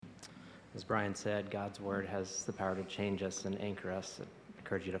As Brian said, God's Word has the power to change us and anchor us. I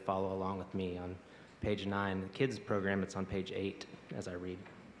encourage you to follow along with me on page 9. The kids program, it's on page 8 as I read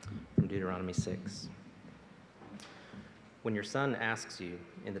from Deuteronomy 6. When your son asks you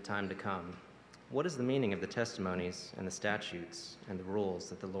in the time to come, what is the meaning of the testimonies and the statutes and the rules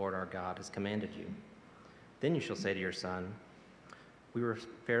that the Lord our God has commanded you? Then you shall say to your son, we were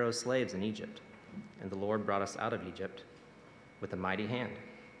Pharaoh's slaves in Egypt, and the Lord brought us out of Egypt with a mighty hand.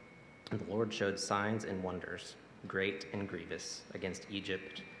 And the Lord showed signs and wonders, great and grievous, against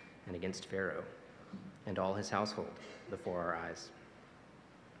Egypt and against Pharaoh and all his household before our eyes.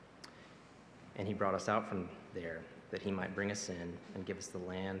 And he brought us out from there that he might bring us in and give us the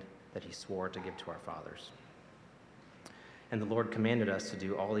land that he swore to give to our fathers. And the Lord commanded us to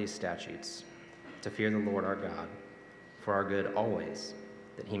do all these statutes, to fear the Lord our God, for our good always,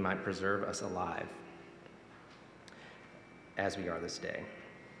 that he might preserve us alive, as we are this day.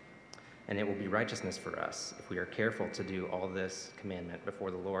 And it will be righteousness for us if we are careful to do all this commandment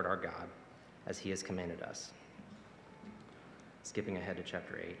before the Lord our God, as he has commanded us. Skipping ahead to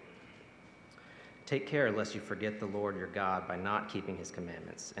chapter 8. Take care lest you forget the Lord your God by not keeping his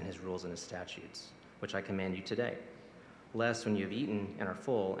commandments and his rules and his statutes, which I command you today. Lest when you have eaten and are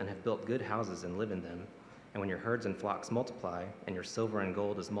full and have built good houses and live in them, and when your herds and flocks multiply, and your silver and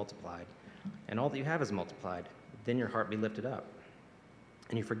gold is multiplied, and all that you have is multiplied, then your heart be lifted up.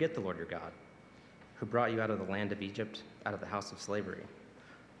 And you forget the Lord your God, who brought you out of the land of Egypt, out of the house of slavery,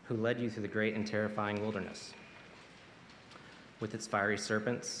 who led you through the great and terrifying wilderness, with its fiery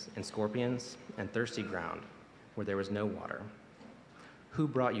serpents and scorpions and thirsty ground, where there was no water, who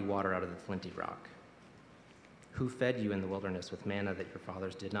brought you water out of the flinty rock, who fed you in the wilderness with manna that your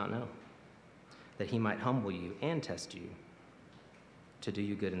fathers did not know, that he might humble you and test you, to do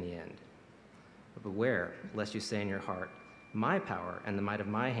you good in the end. But beware, lest you say in your heart, my power and the might of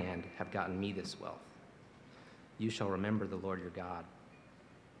my hand have gotten me this wealth. You shall remember the Lord your God,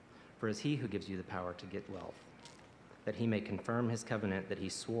 for it is he who gives you the power to get wealth, that he may confirm his covenant that he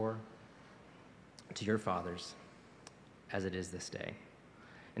swore to your fathers, as it is this day.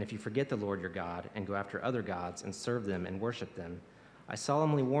 And if you forget the Lord your God and go after other gods and serve them and worship them, I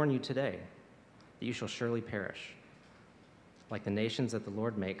solemnly warn you today that you shall surely perish. Like the nations that the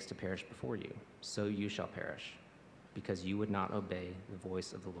Lord makes to perish before you, so you shall perish, because you would not obey the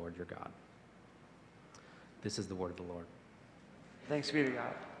voice of the Lord your God. This is the word of the Lord. Thanks be to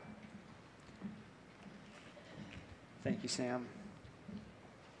God. Thank you, Sam.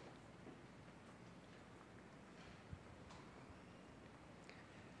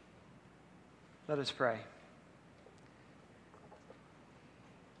 Let us pray.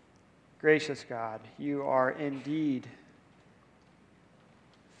 Gracious God, you are indeed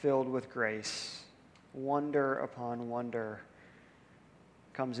filled with grace. Wonder upon wonder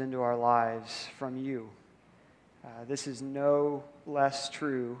comes into our lives from you. This is no less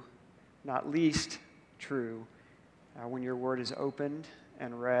true, not least true, when your word is opened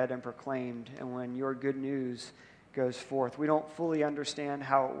and read and proclaimed, and when your good news goes forth. We don't fully understand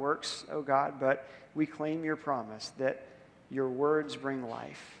how it works, oh God, but we claim your promise that your words bring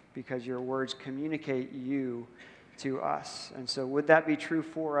life because your words communicate you to us. And so would that be true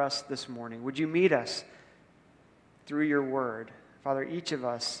for us this morning? Would you meet us through your word? Father, each of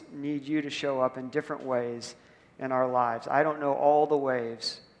us need you to show up in different ways in our lives. I don't know all the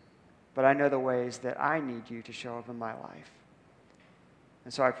ways, but I know the ways that I need you to show up in my life.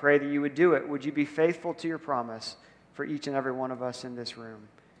 And so I pray that you would do it. Would you be faithful to your promise for each and every one of us in this room?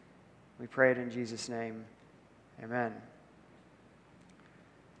 We pray it in Jesus' name. Amen.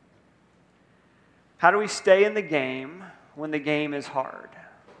 How do we stay in the game when the game is hard?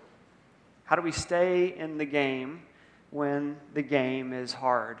 How do we stay in the game when the game is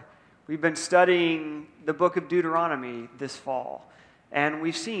hard? We've been studying the book of Deuteronomy this fall, and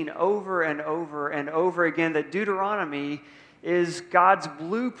we've seen over and over and over again that Deuteronomy is God's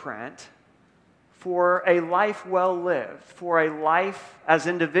blueprint for a life well lived, for a life as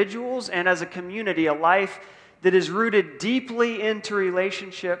individuals and as a community, a life that is rooted deeply into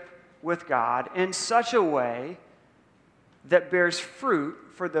relationship with God in such a way that bears fruit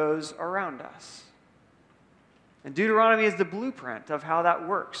for those around us. And Deuteronomy is the blueprint of how that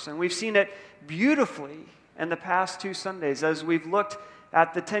works. And we've seen it beautifully in the past 2 Sundays as we've looked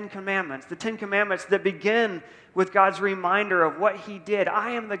at the Ten Commandments that begin with God's reminder of what he did.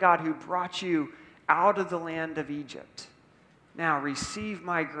 I am the God who brought you out of the land of Egypt. Now receive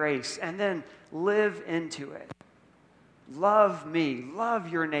my grace and then live into it. Love me, love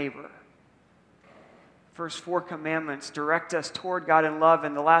your neighbor. First 4 commandments direct us toward God in love,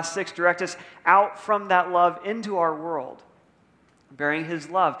 and the last 6 direct us out from that love into our world. bearing his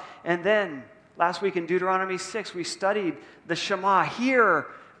love. And then, last week in Deuteronomy 6, we studied the Shema. Hear,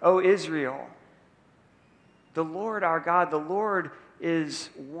 O Israel, the Lord our God, the Lord is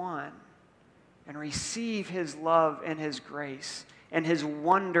one. And receive his love and his grace and his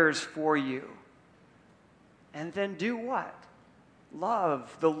wonders for you. And then do what?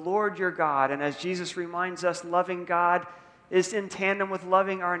 Love the Lord your God. And as Jesus reminds us, loving God is in tandem with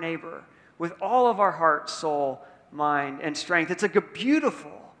loving our neighbor with all of our heart, soul, mind, and strength. It's a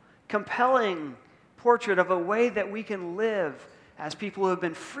beautiful, compelling portrait of a way that we can live as people who have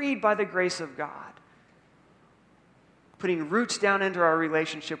been freed by the grace of God, putting roots down into our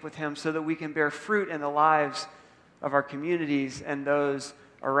relationship with him so that we can bear fruit in the lives of our communities and those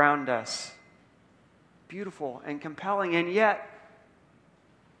around us. Beautiful and compelling, and yet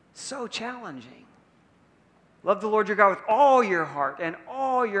so challenging. Love the Lord your God with all your heart and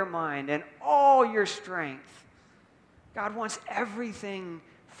all your mind and all your strength. God wants everything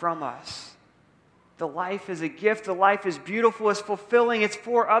from us. The life is a gift. The life is beautiful. It's fulfilling. It's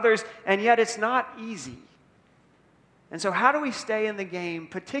for others. And yet it's not easy. And so how do we stay in the game,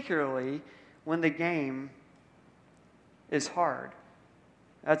 particularly when the game is hard?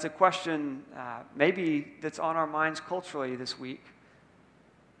 That's a question maybe that's on our minds culturally this week.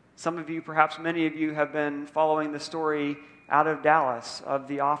 Some of you, perhaps many of you, have been following the story out of Dallas of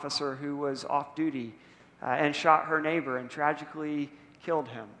the officer who was off duty and shot her neighbor and tragically killed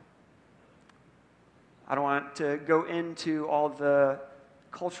him. I don't want to go into all the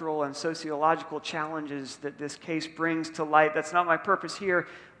cultural and sociological challenges that this case brings to light. That's not my purpose here,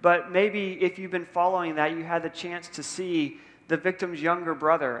 but maybe if you've been following that, you had the chance to see the victim's younger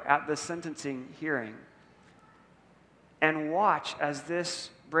brother at the sentencing hearing and watch as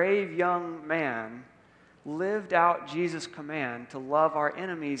this brave young man lived out Jesus' command to love our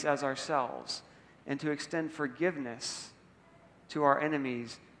enemies as ourselves and to extend forgiveness to our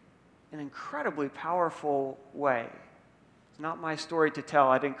enemies in an incredibly powerful way. It's not my story to tell.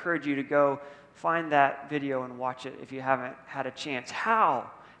 I'd encourage you to go find that video and watch it if you haven't had a chance. How?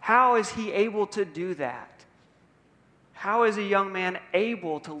 How is he able to do that? How is a young man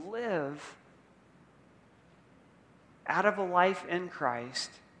able to live out of a life in Christ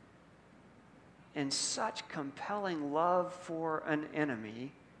in such compelling love for an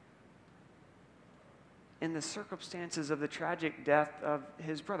enemy in the circumstances of the tragic death of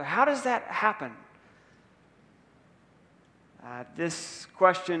his brother? How does that happen? This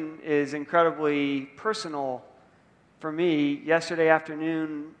question is incredibly personal for me. Yesterday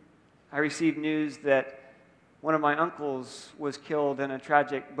afternoon, I received news that one of my uncles was killed in a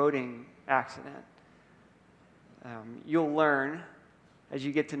tragic boating accident. You'll learn as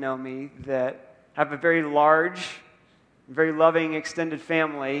you get to know me that I have a very large, very loving extended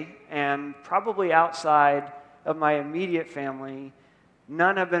family, and probably outside of my immediate family,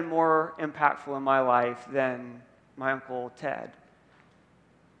 none have been more impactful in my life than my Uncle Ted.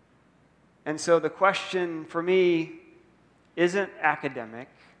 And so the question for me isn't academic.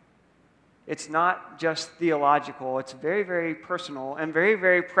 It's not just theological. It's very, very personal and very,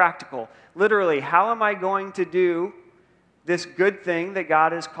 very practical. Literally, how am I going to do this good thing that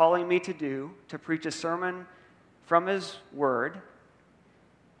God is calling me to do, to preach a sermon from His Word,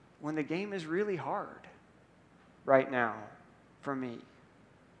 when the game is really hard right now for me?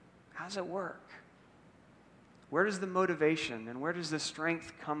 How does it work? Where does the motivation and where does the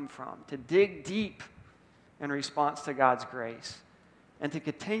strength come from to dig deep in response to God's grace and to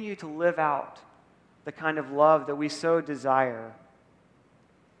continue to live out the kind of love that we so desire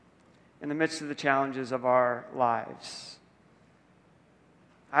in the midst of the challenges of our lives?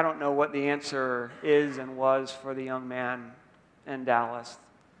 I don't know what the answer is and was for the young man in Dallas.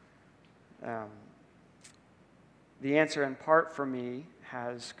 The answer, in part for me,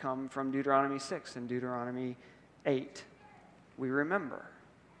 has come from Deuteronomy 6 and Deuteronomy 8. We remember.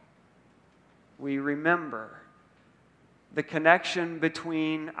 We remember the connection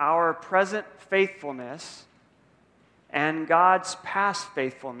between our present faithfulness and God's past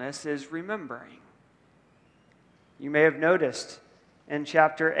faithfulness is remembering. You may have noticed in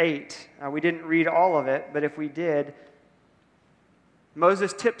chapter 8, we didn't read all of it, but if we did,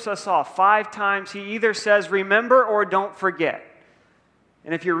 Moses tips us off 5 times. He either says, remember or don't forget.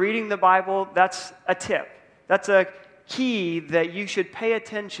 And if you're reading the Bible, that's a tip. That's a key that you should pay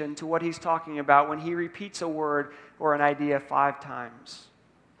attention to what he's talking about when he repeats a word or an idea 5 times.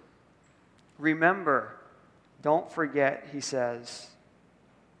 Remember, don't forget, he says.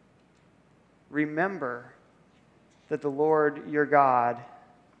 Remember that the Lord your God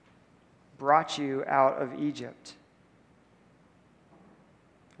brought you out of Egypt.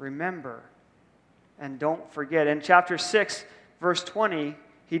 Remember and don't forget. In chapter 6, verse 20,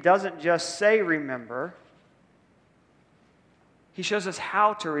 he doesn't just say remember, he shows us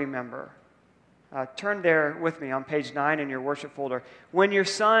how to remember. Turn there with me on page 9 in your worship folder. When your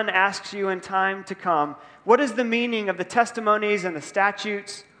son asks you in time to come, what is the meaning of the testimonies and the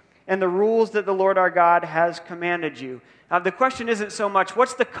statutes and the rules that the Lord our God has commanded you? Now, the question isn't so much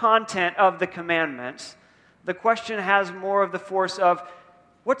what's the content of the commandments. The question has more of the force of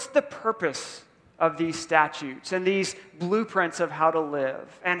what's the purpose of these statutes and these blueprints of how to live,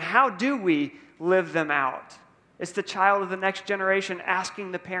 and how do we live them out? It's the child of the next generation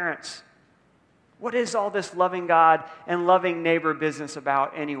asking the parents, what is all this loving God and loving neighbor business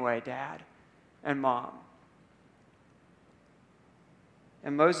about anyway, Dad and Mom?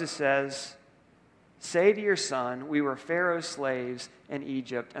 And Moses says, say to your son, we were Pharaoh's slaves in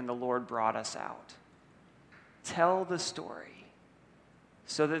Egypt, and the Lord brought us out. Tell the story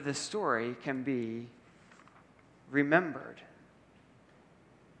so that the story can be remembered.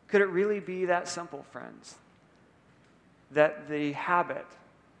 Could it really be that simple, friends? That the habit,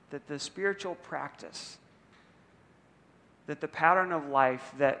 that the spiritual practice, that the pattern of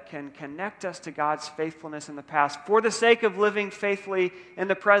life that can connect us to God's faithfulness in the past for the sake of living faithfully in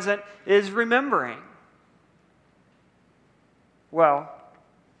the present is remembering. Well,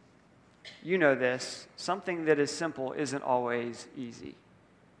 you know this, something that is simple isn't always easy,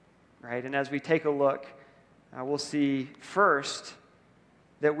 right? And as we take a look, we'll see first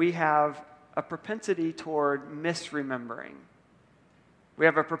that we have a propensity toward misremembering. We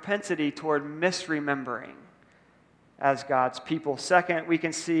have a propensity toward misremembering as God's people. Second, we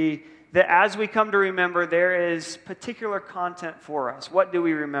can see that as we come to remember, there is particular content for us. What do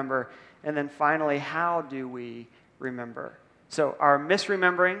we remember? And then finally, how do we remember? So our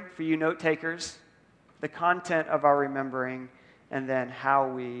misremembering, for you note takers, the content of our remembering, and then how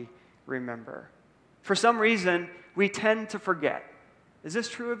we remember. For some reason, we tend to forget. Is this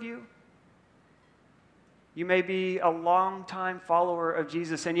true of you? You may be a long-time follower of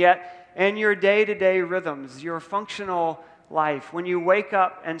Jesus, and yet in your day-to-day rhythms, your functional life, when you wake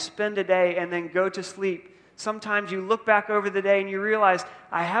up and spend a day and then go to sleep, sometimes you look back over the day and you realize,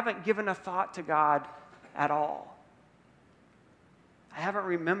 I haven't given a thought to God at all. I haven't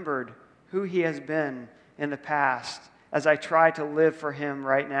remembered who He has been in the past as I try to live for Him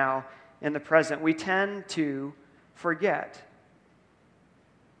right now in the present. We tend to forget.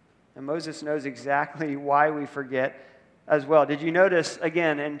 And Moses knows exactly why we forget as well. Did you notice,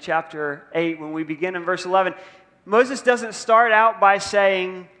 again, in chapter 8, when we begin in verse 11, Moses doesn't start out by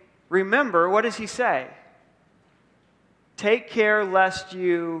saying, remember. What does he say? Take care lest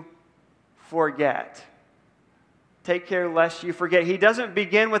you forget. Take care lest you forget. He doesn't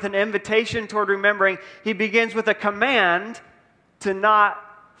begin with an invitation toward remembering. He begins with a command to not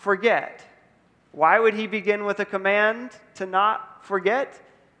forget. Why would he begin with a command to not forget?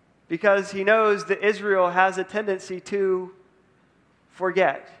 Because he knows that Israel has a tendency to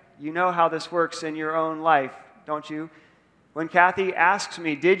forget. You know how this works in your own life, don't you? When Kathy asks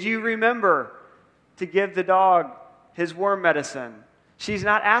me, did you remember to give the dog his worm medicine? She's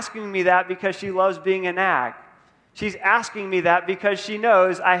not asking me that because she loves being a nag. She's asking me that because she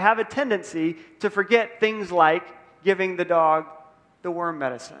knows I have a tendency to forget things like giving the dog the worm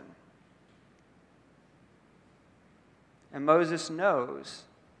medicine. And Moses knows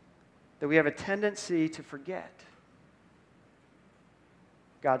that we have a tendency to forget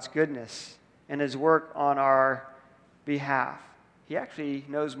God's goodness and His work on our behalf. He actually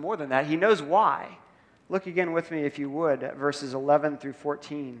knows more than that. He knows why. Look again with me, if you would, at verses 11 through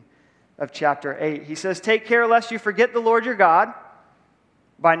 14 of chapter 8. He says, take care lest you forget the Lord your God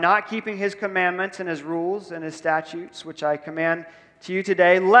by not keeping His commandments and His rules and His statutes, which I command to you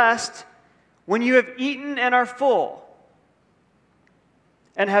today, lest when you have eaten and are full,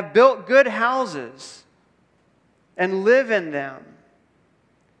 and have built good houses, and live in them,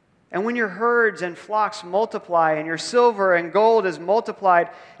 and when your herds and flocks multiply, and your silver and gold is multiplied,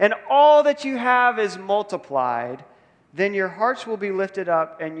 and all that you have is multiplied, then your hearts will be lifted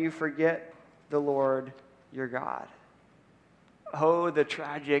up, and you forget the Lord your God. Oh, the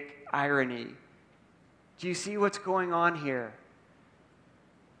tragic irony. Do you see what's going on here?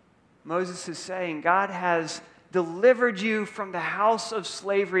 Moses is saying, God has delivered you from the house of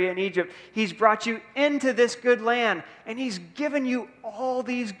slavery in Egypt. He's brought you into this good land, and He's given you all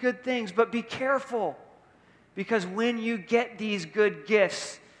these good things. But be careful, because when you get these good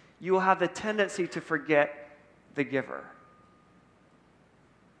gifts, you will have the tendency to forget the giver.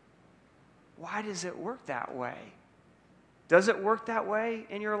 Why does it work that way? Does it work that way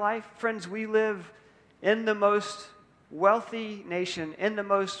in your life? Friends, we live in the most wealthy nation, in the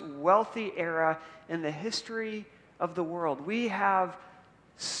most wealthy era in the history of the world. We have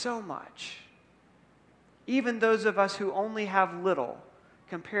so much. Even those of us who only have little,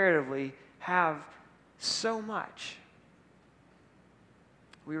 comparatively, have so much.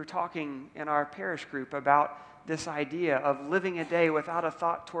 We were talking in our parish group about this idea of living a day without a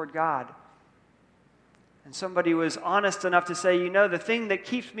thought toward God. And somebody was honest enough to say, the thing that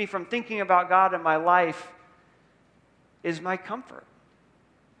keeps me from thinking about God in my life is my comfort.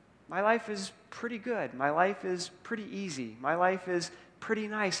 My life is pretty good. My life is pretty easy. My life is pretty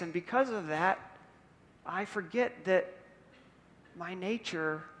nice. And because of that, I forget that my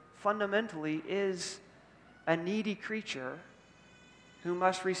nature fundamentally is a needy creature who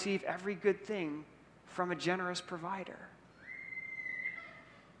must receive every good thing from a generous provider.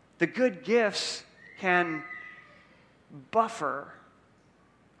 The good gifts can buffer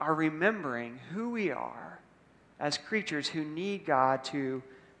our remembering who we are as creatures who need God to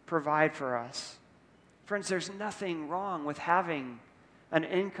provide for us. Friends, there's nothing wrong with having an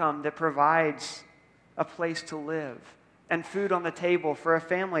income that provides a place to live and food on the table for a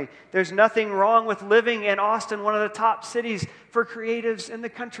family. There's nothing wrong with living in Austin, one of the top cities for creatives in the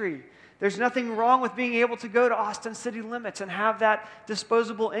country. There's nothing wrong with being able to go to Austin city limits and have that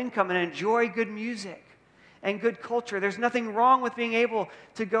disposable income and enjoy good music and good culture. There's nothing wrong with being able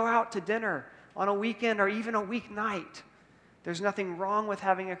to go out to dinner on a weekend or even a weeknight. There's nothing wrong with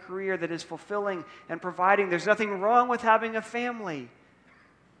having a career that is fulfilling and providing. There's nothing wrong with having a family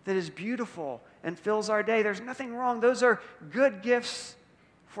that is beautiful and fills our day. There's nothing wrong. Those are good gifts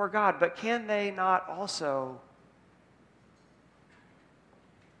for God. But can they not also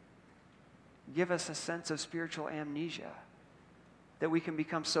give us a sense of spiritual amnesia? That we can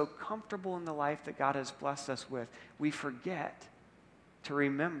become so comfortable in the life that God has blessed us with, we forget to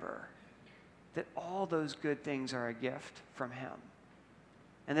remember that all those good things are a gift from Him.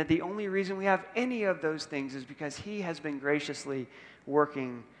 And that the only reason we have any of those things is because He has been graciously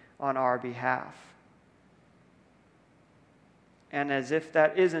working on our behalf. And as if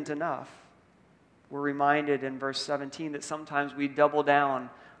that isn't enough, we're reminded in verse 17 that sometimes we double down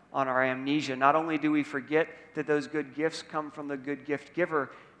on our amnesia. Not only do we forget that those good gifts come from the good gift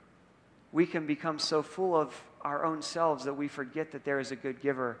giver, we can become so full of our own selves that we forget that there is a good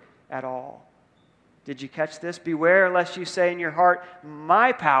giver at all. Did you catch this? Beware lest you say in your heart,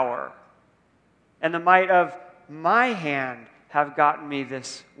 my power and the might of my hand have gotten me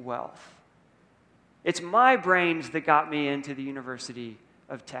this wealth. It's my brains that got me into the University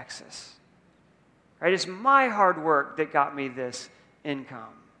of Texas. Right? It's my hard work that got me this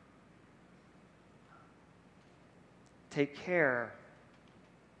income. Take care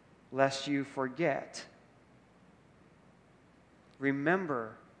lest you forget.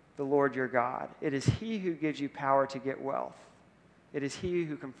 Remember the Lord your God. It is He who gives you power to get wealth. It is He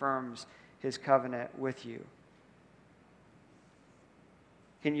who confirms His covenant with you.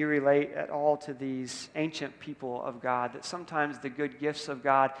 Can you relate at all to these ancient people of God, that sometimes the good gifts of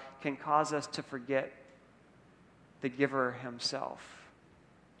God can cause us to forget the giver Himself?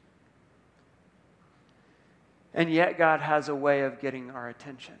 And yet God has a way of getting our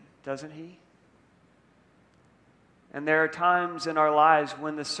attention, doesn't He? And there are times in our lives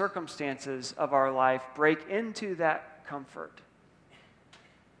when the circumstances of our life break into that comfort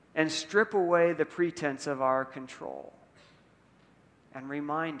and strip away the pretense of our control and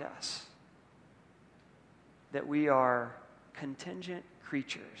remind us that we are contingent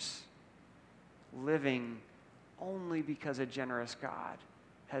creatures living only because a generous God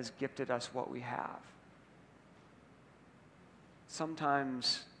has gifted us what we have.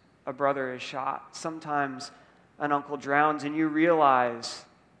 Sometimes a brother is shot. Sometimes an uncle drowns, and you realize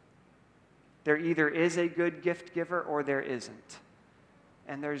there either is a good gift giver or there isn't.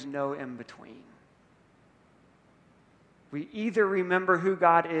 And there's no in between. We either remember who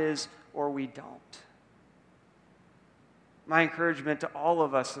God is or we don't. My encouragement to all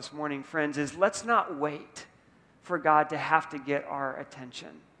of us this morning, friends, is let's not wait for God to have to get our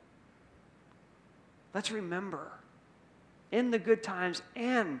attention. Let's remember in the good times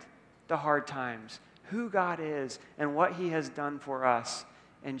and the hard times who God is and what He has done for us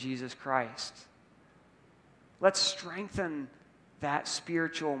in Jesus Christ. Let's strengthen that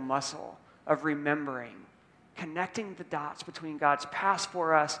spiritual muscle of remembering, connecting the dots between God's past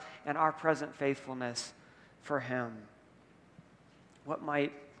for us and our present faithfulness for Him. What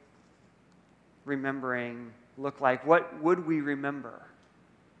might remembering look like? What would we remember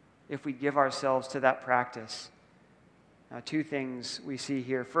if we give ourselves to that practice? Now, two things we see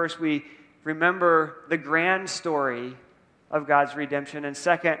here. First, we remember the grand story of God's redemption. And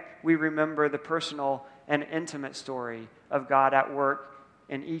second, we remember the personal and intimate story of God at work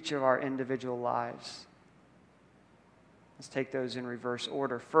in each of our individual lives. Let's take those in reverse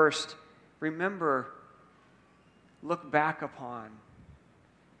order. First, remember, look back upon,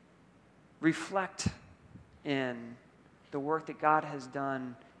 reflect in the work that God has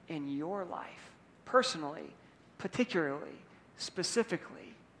done in your life, personally, particularly,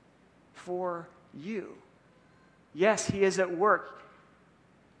 specifically, for you. Yes, He is at work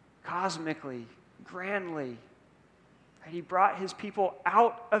cosmically, grandly. He brought His people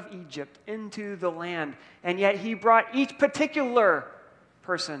out of Egypt into the land, and yet He brought each particular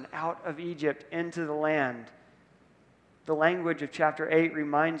person out of Egypt into the land. The language of chapter 8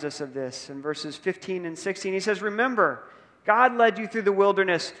 reminds us of this. In verses 15 and 16, He says, "Remember, God led you through the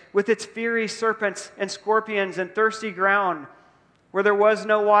wilderness with its fiery serpents and scorpions and thirsty ground where there was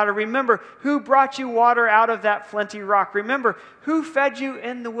no water. Remember who brought you water out of that flinty rock. Remember who fed you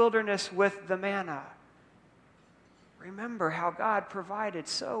in the wilderness with the manna. Remember how God provided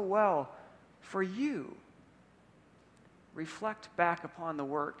so well for you." Reflect back upon the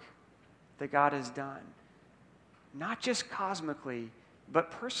work that God has done, not just cosmically, but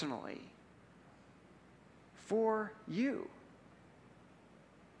personally, for you.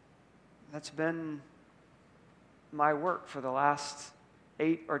 That's been my work for the last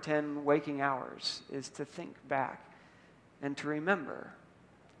 8 or 10 waking hours, is to think back and to remember.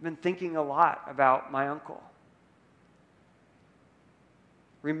 I've been thinking a lot about my uncle.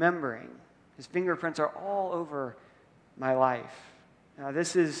 Remembering. His fingerprints are all over my life. Now,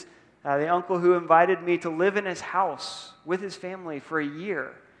 this is the uncle who invited me to live in his house with his family for a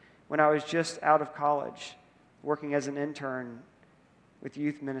year when I was just out of college, working as an intern with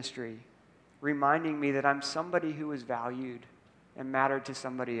youth ministry, reminding me that I'm somebody who is valued and mattered to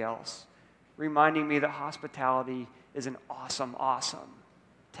somebody else, reminding me that hospitality is an awesome, awesome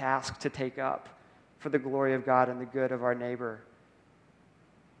task to take up for the glory of God and the good of our neighbor.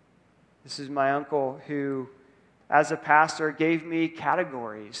 This is my uncle who, as a pastor, gave me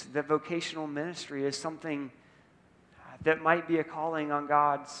categories that vocational ministry is something that might be a calling on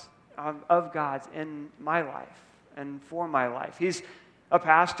of God's in my life and for my life. He's a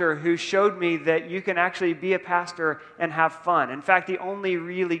pastor who showed me that you can actually be a pastor and have fun. In fact, the only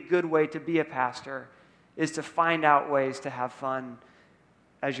really good way to be a pastor is to find out ways to have fun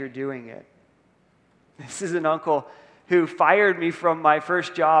as you're doing it. This is an uncle who fired me from my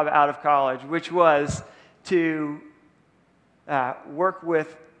first job out of college, which was to work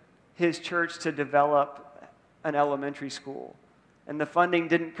with his church to develop an elementary school. And the funding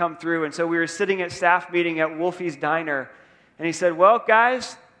didn't come through, and so we were sitting at staff meeting at Wolfie's Diner, and he said, "Well,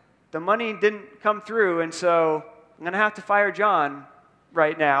 guys, the money didn't come through, and so I'm going to have to fire John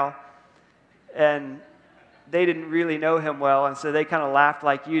right now." And they didn't really know him well, and so they kind of laughed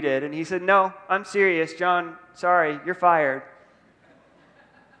like you did. And he said, "No, I'm serious, John, sorry, you're fired."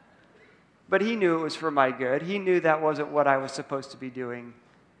 But he knew it was for my good. He knew that wasn't what I was supposed to be doing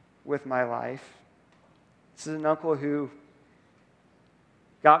with my life. This is an uncle who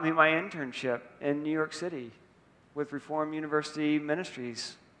got me my internship in New York City with Reformed University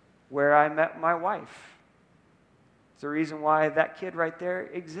Ministries, where I met my wife. It's the reason why that kid right there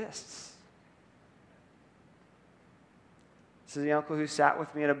exists. This is the uncle who sat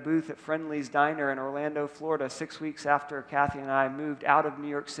with me at a booth at Friendly's Diner in Orlando, Florida, 6 weeks after Kathy and I moved out of New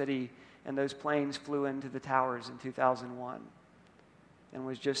York City and those planes flew into the towers in 2001, and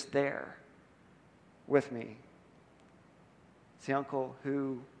was just there with me. It's the uncle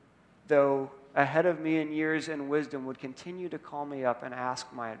who, though ahead of me in years and wisdom, would continue to call me up and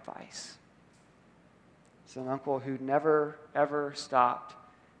ask my advice. It's an uncle who never, ever stopped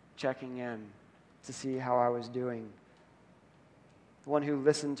checking in to see how I was doing. The one who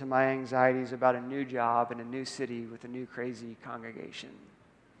listened to my anxieties about a new job in a new city with a new crazy congregation.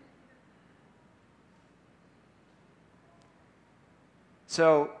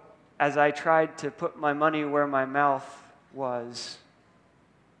 So, as I tried to put my money where my mouth was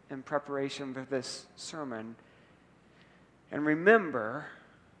in preparation for this sermon, and remember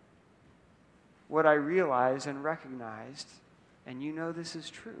what I realized and recognized, and you know this is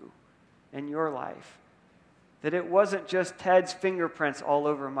true in your life, that it wasn't just Ted's fingerprints all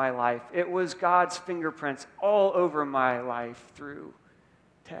over my life. It was God's fingerprints all over my life through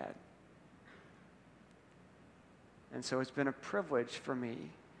Ted. And so it's been a privilege for me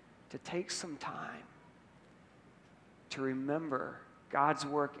to take some time to remember God's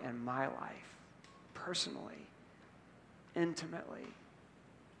work in my life, personally, intimately.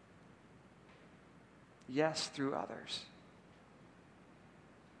 Yes, through others,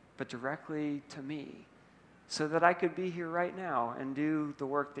 but directly to me, so that I could be here right now and do the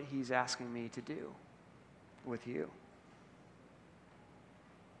work that He's asking me to do with you.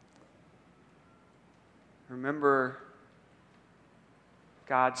 Remember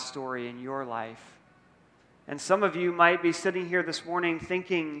God's story in your life. And some of you might be sitting here this morning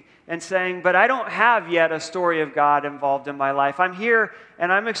thinking and saying, but I don't have yet a story of God involved in my life. I'm here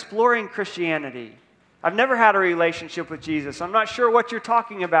and I'm exploring Christianity. I've never had a relationship with Jesus. I'm not sure what you're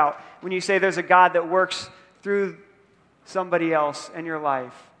talking about when you say there's a God that works through somebody else in your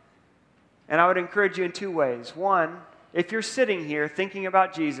life. And I would encourage you in two ways. One, if you're sitting here thinking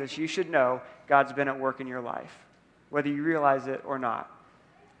about Jesus, you should know God's been at work in your life, whether you realize it or not.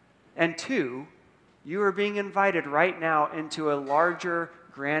 And two, you are being invited right now into a larger,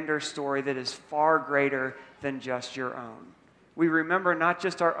 grander story that is far greater than just your own. We remember not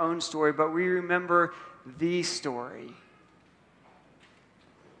just our own story, but we remember the story.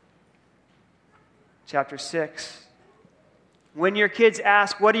 Chapter 6. When your kids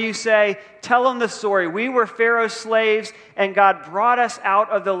ask, what do you say? Tell them the story. We were Pharaoh's slaves, and God brought us out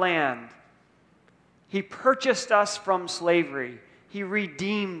of the land. He purchased us from slavery. He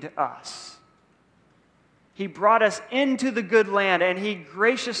redeemed us. He brought us into the good land, and He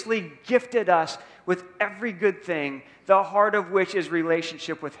graciously gifted us with every good thing, the heart of which is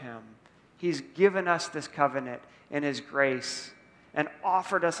relationship with Him. He's given us this covenant in His grace and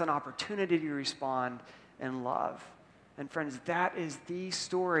offered us an opportunity to respond in love. And friends, that is the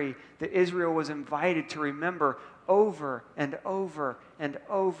story that Israel was invited to remember over and over and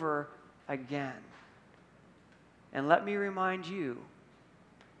over again. And let me remind you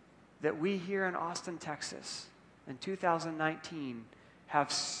that we here in Austin, Texas, in 2019,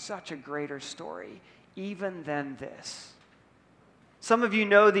 have such a greater story, even than this. Some of you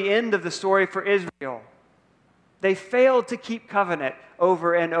know the end of the story for Israel. They failed to keep covenant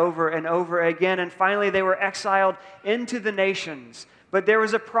over and over and over again, and finally they were exiled into the nations. But there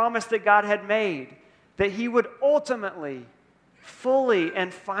was a promise that God had made, that He would ultimately, fully,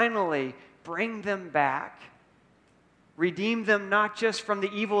 and finally bring them back. Redeem them not just from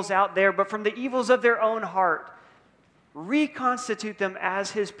the evils out there, but from the evils of their own heart. Reconstitute them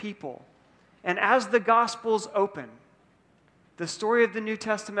as His people. And as the Gospels open, the story of the New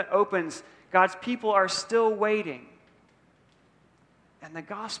Testament opens, God's people are still waiting. And the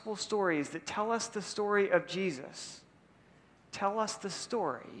gospel stories that tell us the story of Jesus tell us the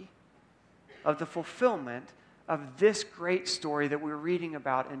story of the fulfillment of this great story that we're reading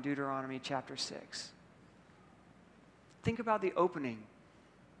about in Deuteronomy chapter 6. Think about the opening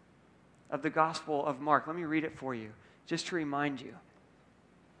of the Gospel of Mark. Let me read it for you, just to remind you.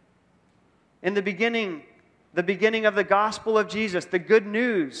 In the beginning of the gospel of Jesus, the good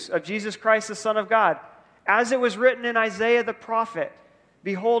news of Jesus Christ, the Son of God, as it was written in Isaiah the prophet,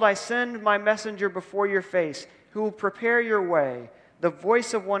 behold, I send my messenger before your face, who will prepare your way, the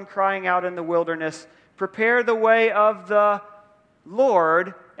voice of one crying out in the wilderness, prepare the way of the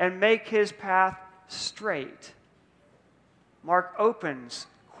Lord and make His path straight. Mark opens,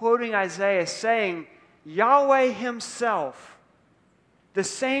 quoting Isaiah, saying, Yahweh Himself, the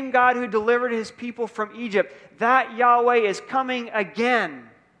same God who delivered His people from Egypt, that Yahweh is coming again.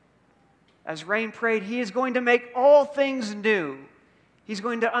 As Rain prayed, He is going to make all things new. He's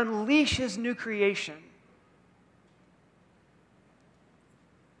going to unleash His new creation.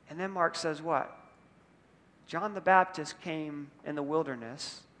 And then Mark says what? John the Baptist came in the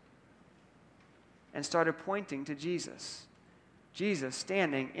wilderness and started pointing to Jesus. Jesus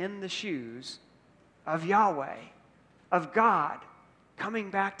standing in the shoes of Yahweh, of God, coming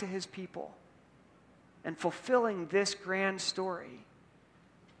back to His people and fulfilling this grand story.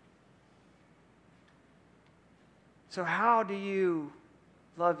 So how do you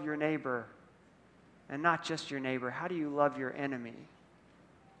love your neighbor? And not just your neighbor, how do you love your enemy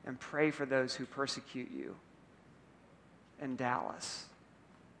and pray for those who persecute you? In Dallas,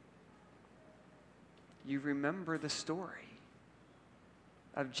 you remember the story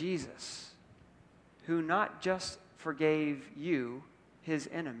of Jesus, who not just forgave you, His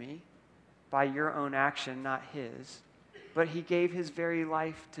enemy, by your own action, not His, but He gave His very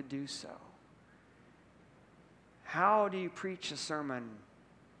life to do so. How do you preach a sermon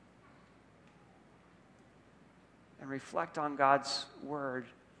and reflect on God's word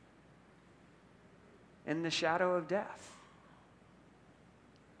in the shadow of death?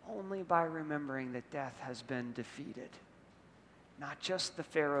 Only by remembering that death has been defeated. Not just the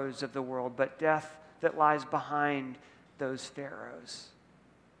pharaohs of the world, but death that lies behind those pharaohs.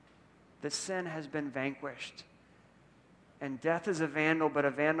 That sin has been vanquished. And death is a vandal, but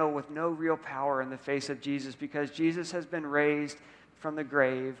a vandal with no real power in the face of Jesus, because Jesus has been raised from the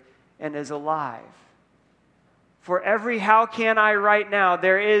grave and is alive. For every how can I right now,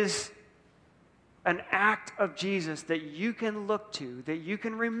 there is an act of Jesus that you can look to, that you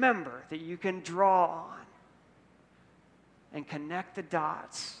can remember, that you can draw on. and connect the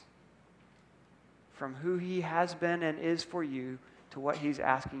dots from who he has been and is for you to what he's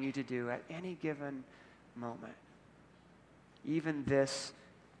asking you to do at any given moment. Even this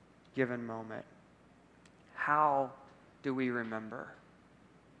given moment. How do we remember?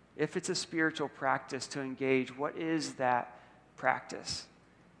 If it's a spiritual practice to engage, what is that practice?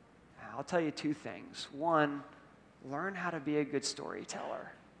 I'll tell you two things. One, learn how to be a good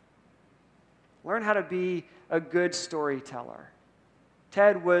storyteller. Learn how to be a good storyteller.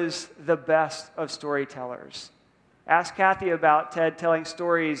 Ted was the best of storytellers. Ask Kathy about Ted telling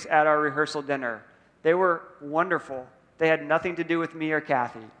stories at our rehearsal dinner. They were wonderful. They had nothing to do with me or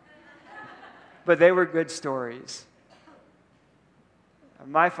Kathy, but they were good stories.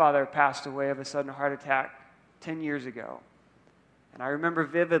 My father passed away of a sudden heart attack 10 years ago, and I remember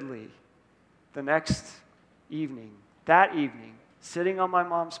vividly the next evening, that evening, sitting on my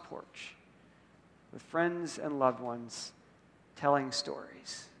mom's porch with friends and loved ones telling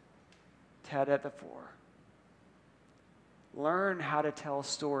stories. Ted at the fore. Learn how to tell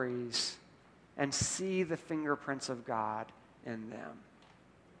stories and see the fingerprints of God in them.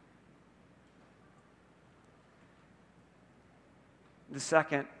 The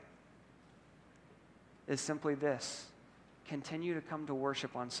second is simply this: continue to come to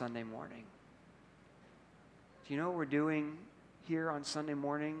worship on Sunday morning. Do you know what we're doing here on Sunday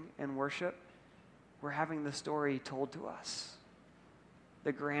morning in worship? We're having the story told to us.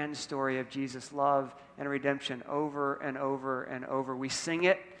 The grand story of Jesus' love and redemption over and over and over. We sing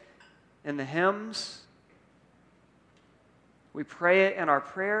it in the hymns. We pray it in our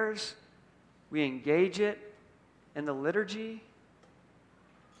prayers. We engage it in the liturgy.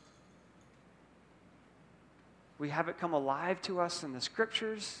 We have it come alive to us in the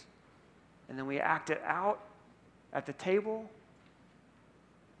scriptures, and then we act it out at the table.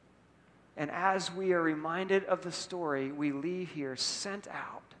 And as we are reminded of the story, we leave here sent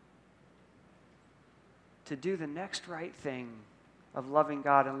out to do the next right thing of loving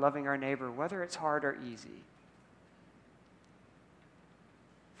God and loving our neighbor, whether it's hard or easy.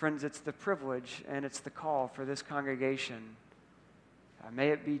 Friends, it's the privilege and it's the call for this congregation. May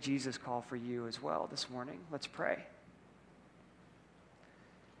it be Jesus' call for you as well this morning. Let's pray.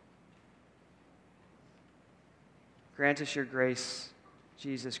 Grant us your grace,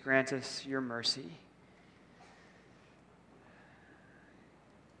 Jesus. Grant us your mercy.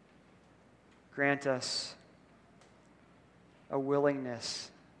 Grant us a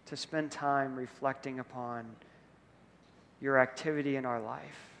willingness to spend time reflecting upon your activity in our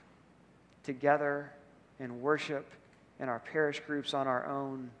life, together in worship, in our parish groups, on our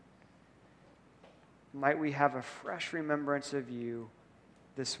own. Might we have a fresh remembrance of you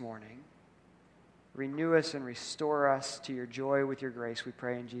this morning. Renew us and restore us to your joy with your grace, we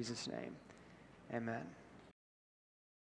pray in Jesus' name. Amen.